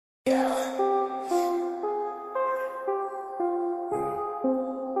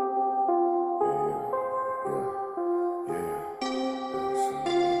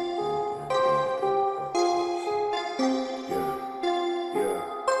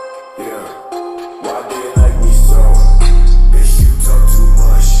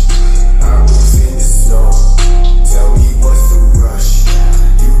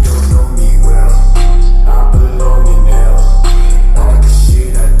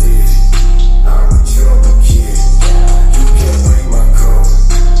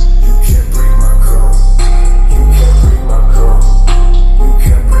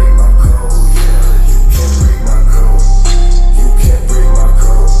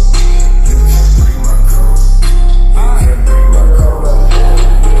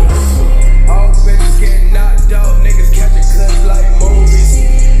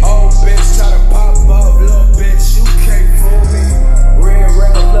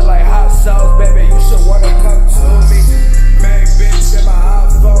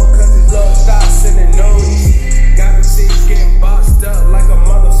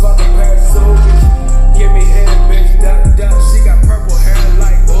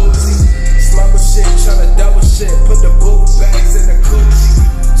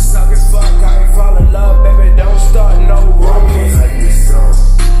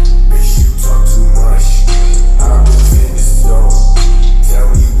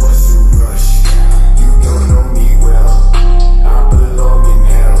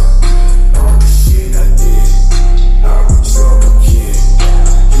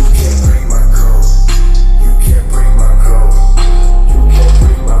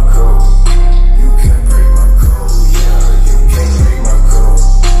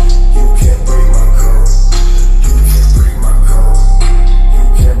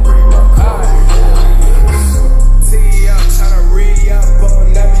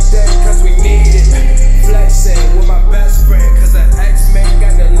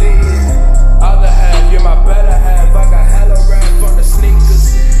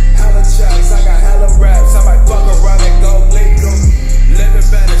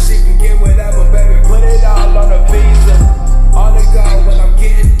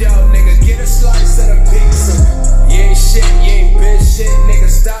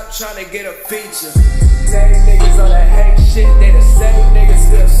Tryna get a feature. Same niggas on that hate shit, they the same niggas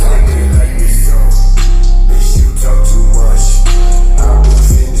still sleeping. Like me so, bitch, you talk too much. I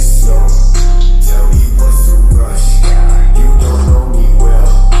was in the snow. Tell me what's the rush. You don't know me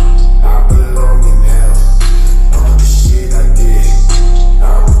well. I belong in hell. All the shit I did,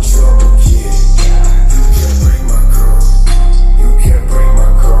 I'm a trouble kid. You can't break my code. You can't break my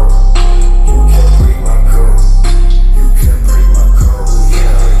code. You can't break my code. You can't break my code.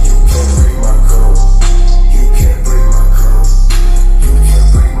 Yeah.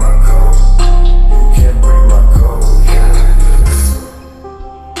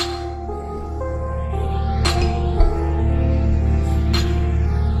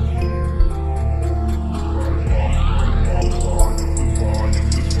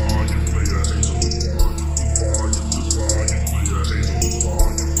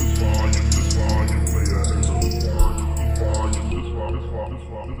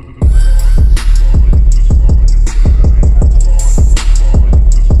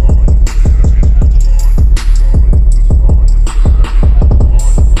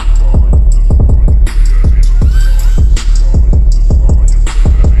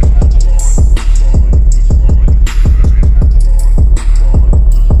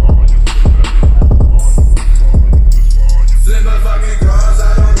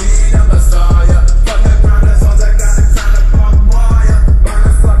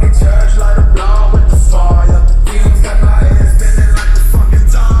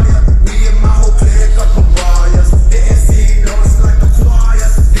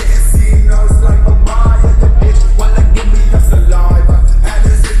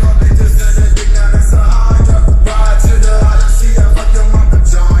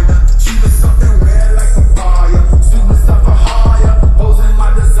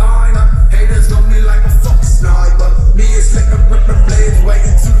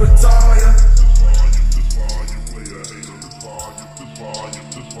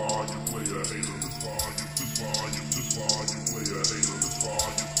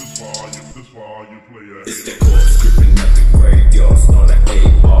 It's the corpse gripping at the graveyard, snort an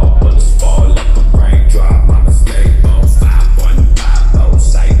 8-ball, bullets fall like a raindrop on a skateboard. 5150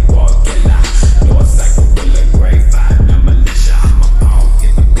 sidewalk killer, north like a gorilla, grapevine, a militia. I'm a ball,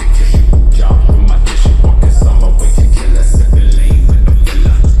 get the picture, shoot job with my tissue, walking summer with your killer, sipping lean with no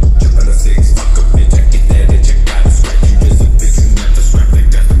filler. Triple a 6, fuck a bitch, I get that itch, I gotta scratch you, just a bitch, you never scratch, they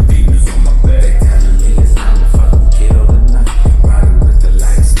got to be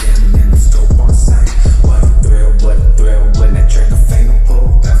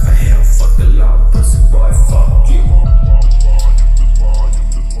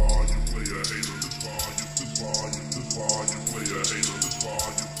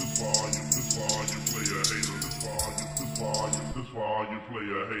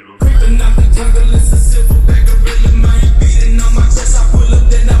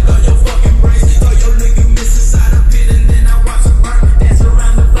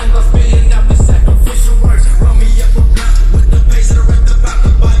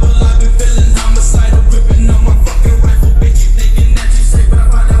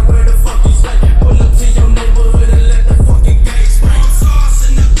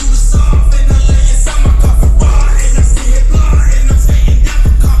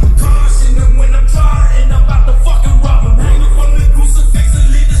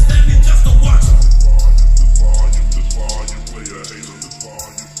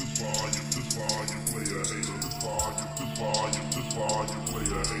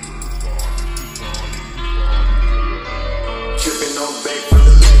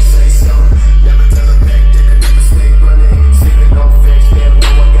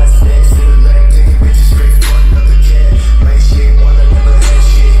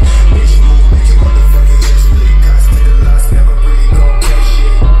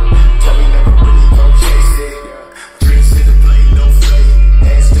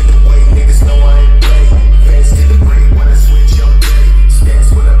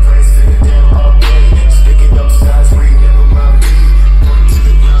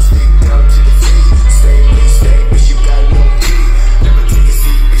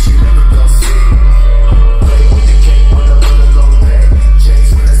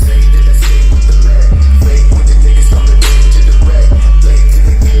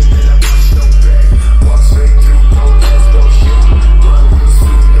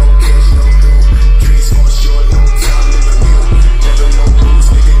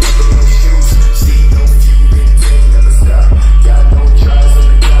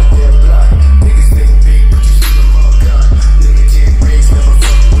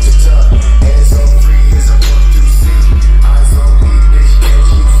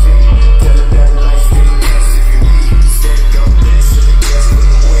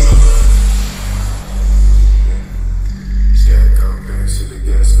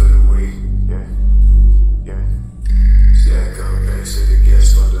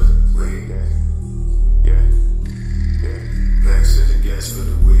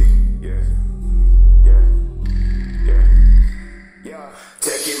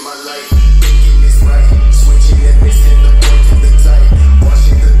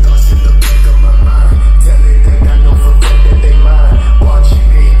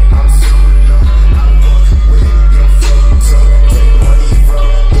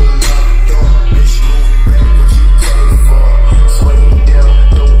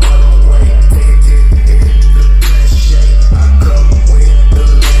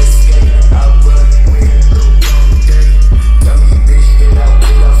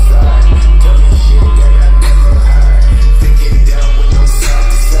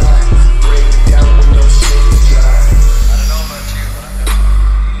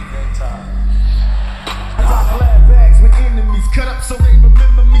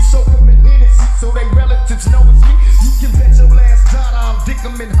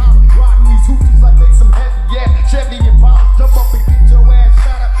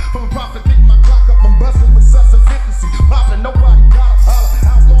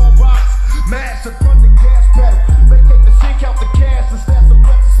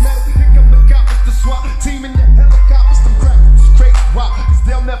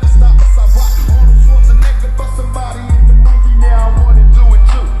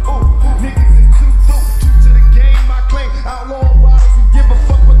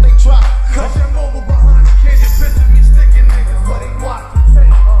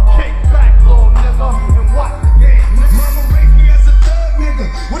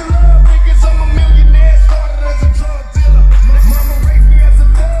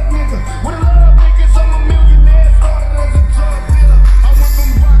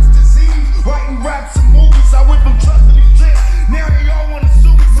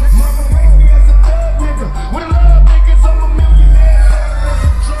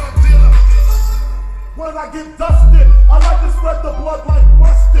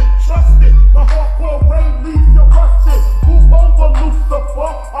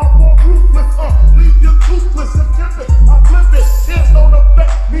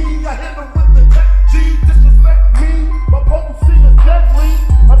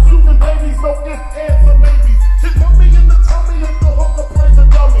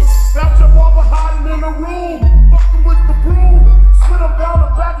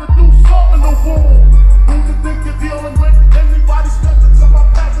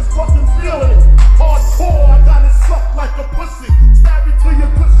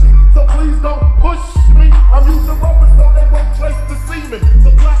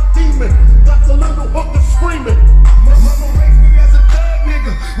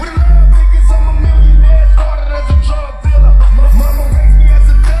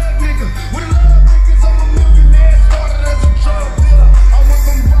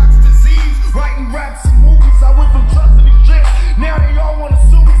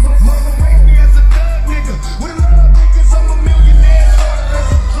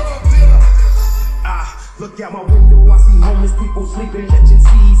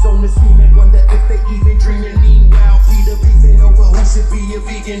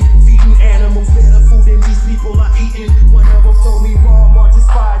cheating, feeding animals better food than these people are eating. One of them told me Walmart just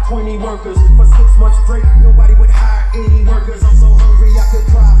fired 20 workers for 6 months straight. Nobody would hire any workers. I'm so hungry I could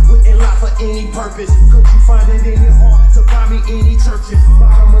cry, wouldn't lie for any purpose. Could you find it in your heart to buy me any churches?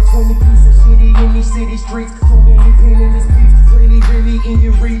 Bottom of 20 piece of shitty in these city streets. So many penniless peeps, plenty really in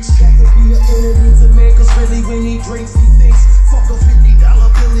your reach. That could be an enemy to man, cause really when he drinks, he thinks, fuck a $50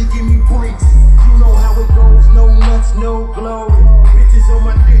 billy, give me breaks. You know how it goes, no nuts, no glory. Bitches on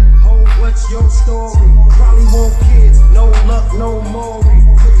my dick, ho, what's your story? Probably want kids, no luck, no more.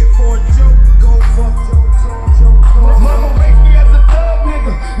 Looking for a joke, go fuck your Mama raised me as a thug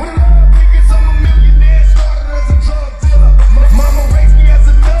nigga. With a lot of niggas, I'm a millionaire. Started as a drug dealer. Mama raised me as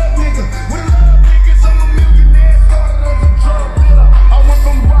a thug nigga. With a lot of niggas, I'm a millionaire. Started as a drug dealer. I went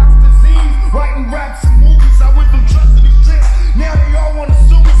from rock to disease, writing raps and movies. I went from trust to the streets. Now they all wanna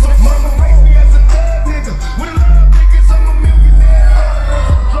sue me. So mama raised me as a thug nigga. With a lot of niggas, I'm a millionaire. Started as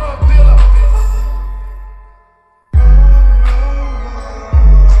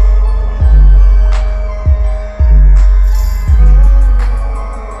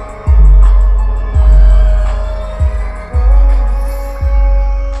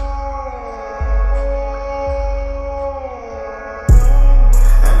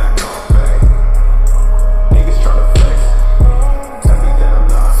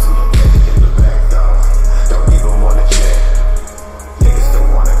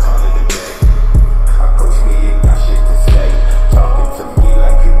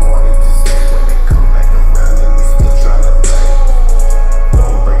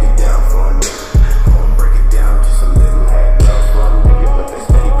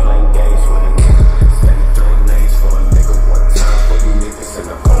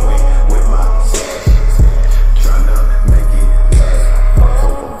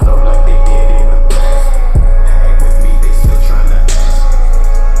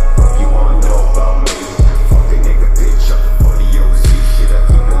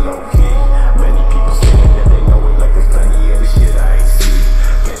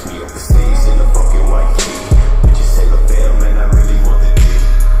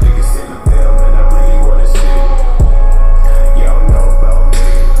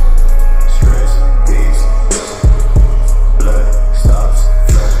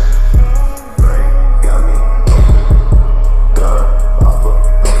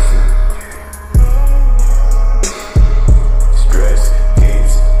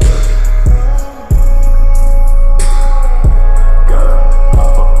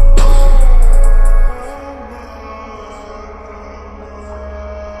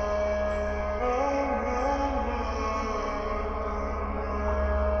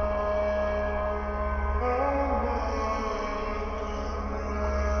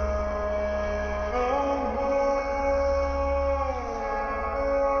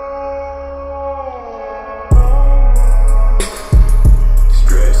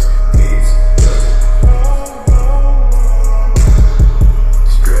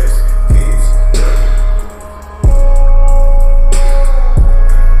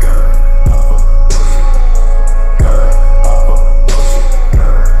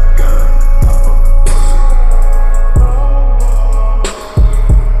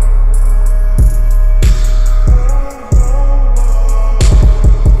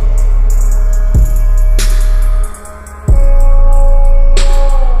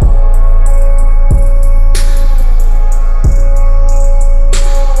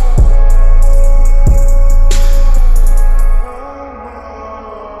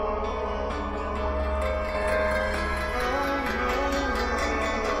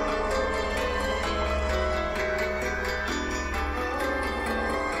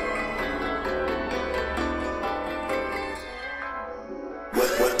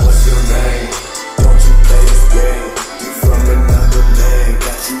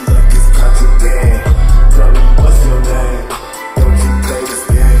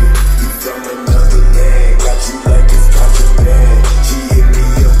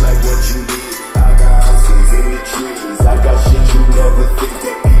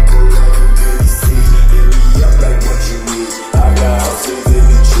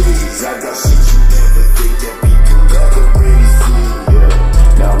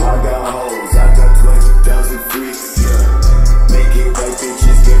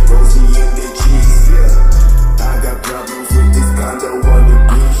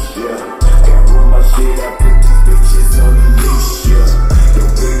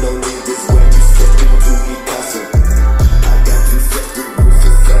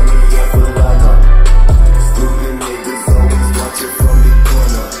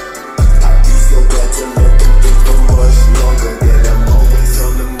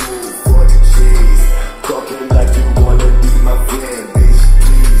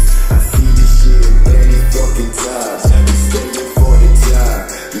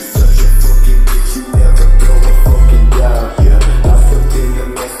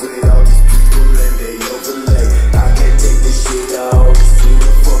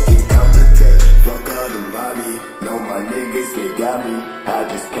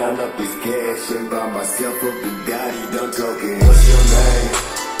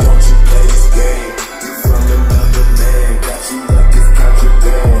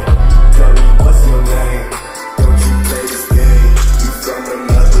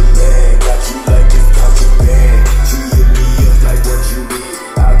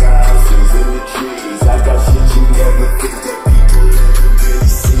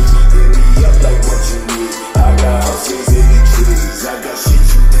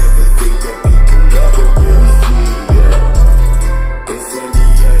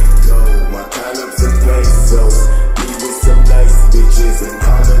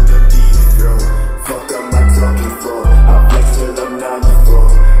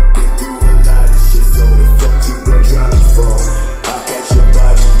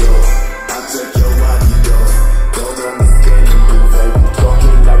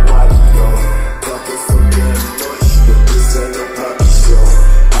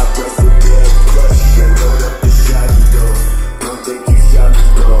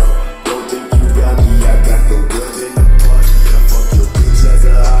go. Don't think you got me, I got the goods in the party. I fuck your bitch like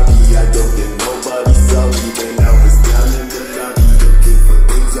a hobby. I don't think nobody saw me when I was down in the lobby, looking for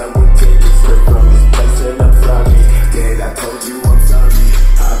things I would take it straight from this place and I'm sorry. Dad, I told you I'm sorry.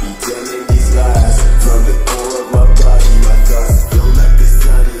 I be telling these lies from the core of my body. My thoughts feel like the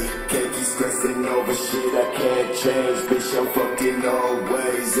sunny. Can't keep stressing over shit I can't change. Bitch, I'm fucking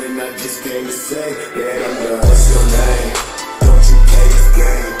always, and I just came to say that I'm done. What's your name? Don't you play this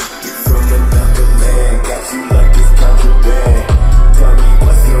game? You from another land, got you like it's contraband. Tell me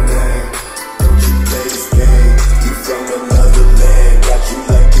what's your name? Don't you play this game? You from another land, got you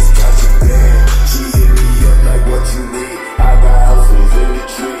like it's contraband. She hit me up like what you need. I got houses in the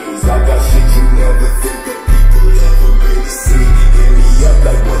trees. I got shit you never think that people ever really see. Hit me up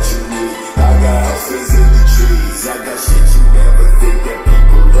like what you need. I got houses in the trees. I got shit you never think that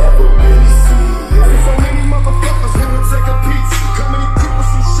people ever really see. Yeah. So many motherfuckers wanna take a piece. Coming in quick with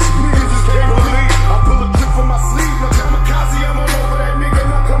some shit niggas just can't believe. I pull a trick from my sleeve. No kamikaze, I'm all over that nigga.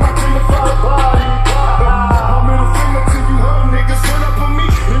 Now come out to the fire body. I'm in a finger till you hurt niggas. Run up on me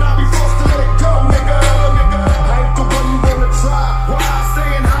and I'll be forced to let it go, nigga. I ain't the one you wanna try. Why I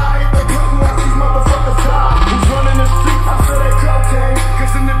staying high? Hit the button, watch these motherfuckers die. Who's running the streets? I said that cocaine.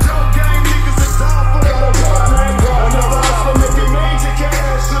 Cause in the dope game, niggas is down for the blood name. Another hustler making major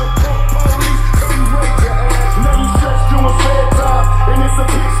cash. Should've punk police, come rape your ass. Now you stretch doing fair time. And it's a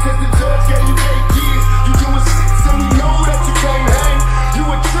bitch cause the judge gave you 8 years. You doing 6 and we know that you can't hang. You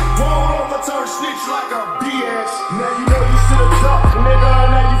a trick, won't overturn snitch like a bitch. Now you know you should've ducked, nigga.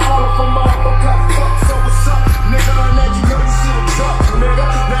 Now you falling for my uppercut. Fuck, so what's up, nigga? Now you know you should've ducked, nigga.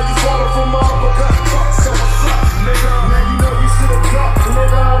 Now you falling for my uppercut. Fuck, so what's up, nigga? Now you know you should've ducked,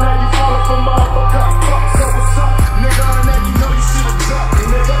 nigga. Now you falling for my uppercut. Fuck, so what's up, nigga? Now you know you should've ducked,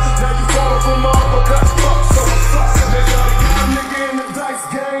 nigga. Now you falling for my uppercut. Fuck, so what's up, nigga? Got a nigga in the dice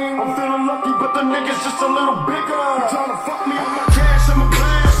game. I'm feeling lucky, but the nigga's just a little bigger. Tryna fuck me with my cash, I'm a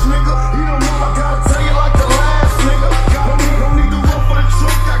blast, nigga. You don't know I gotta tell you like the last nigga. Don't need to run for the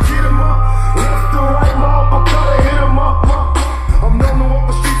truck, I get him up. Left to right, my uppercut, I hit him up. I'm known to walk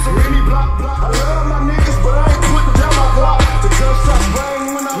the streets of any block. I love my niggas, but I ain't putting down my block. The gunshots bang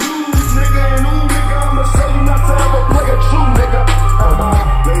when I lose, nigga. And ooh, nigga, I'ma show you not to ever play a true nigga.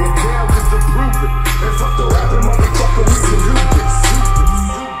 Lay it down just to prove it. And fuck the rapping motherfucker, we can do this.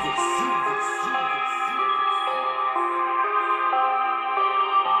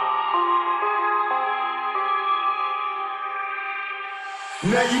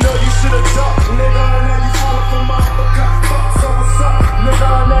 Now you know you should've ducked, nigga. Now you falling for my uppercut.